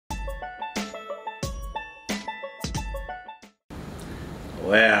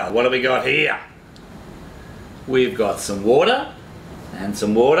Wow, what have we got here? We've got some water,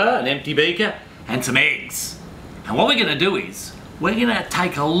 an empty beaker, and some eggs. And what we're going to do is, we're going to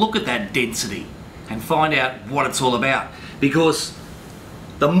take a look at that density and find out what it's all about. Because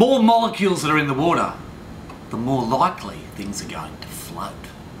the more molecules that are in the water, the more likely things are going to float.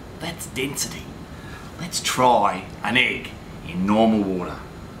 That's density. Let's try an egg in normal water.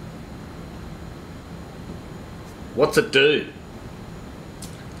 What's it do?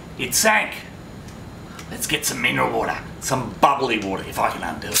 It sank. Let's get some mineral water, some bubbly water, if I can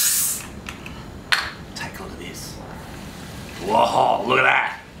undo it. Take a look at this. Whoa, look at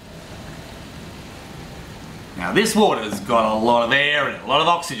that. Now this water's got a lot of air in it, a lot of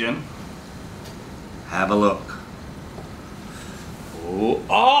oxygen. Have a look.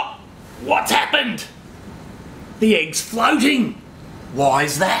 Oh, what's happened? The egg's floating. Why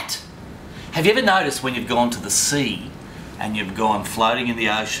is that? Have you ever noticed when you've gone to the sea and you've gone floating in the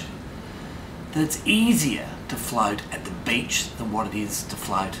ocean that it's easier to float at the beach than what it is to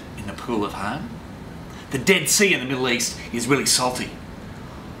float in the pool at home? The Dead Sea in the Middle East is really salty.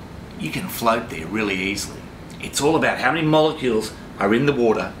 You can float there really easily. It's all about how many molecules are in the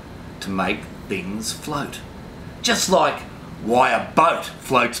water to make things float. Just like why a boat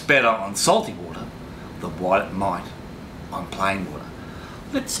floats better on salty water than what it might on plain water.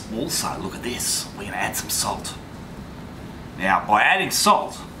 Let's also look at this. We're going to add some salt. Now, by adding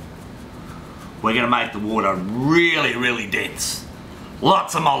salt, we're going to make the water really, really dense.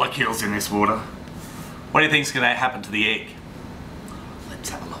 Lots of molecules in this water. What do you think is going to happen to the egg? Let's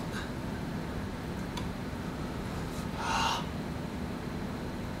have a look.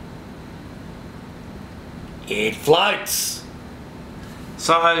 It floats.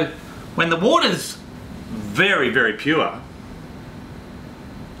 So, when the water's very, very pure,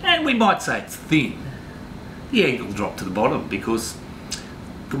 and we might say it's thin, the egg will drop to the bottom because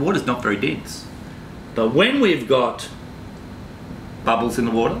the water's not very dense. But when we've got bubbles in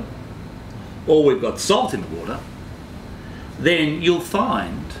the water, or we've got salt in the water, then you'll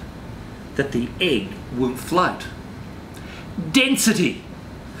find that the egg will float. Density.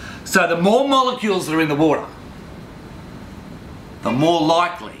 So the more molecules that are in the water, the more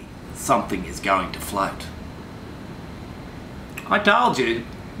likely something is going to float. I told you,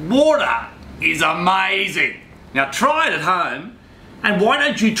 water is amazing. Now try it at home, and why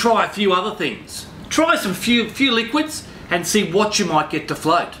don't you try a few other things? Try some few liquids and see what you might get to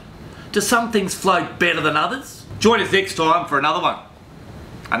float. Do some things float better than others? Join us next time for another one.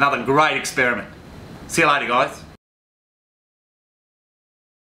 Another great experiment. See you later, guys.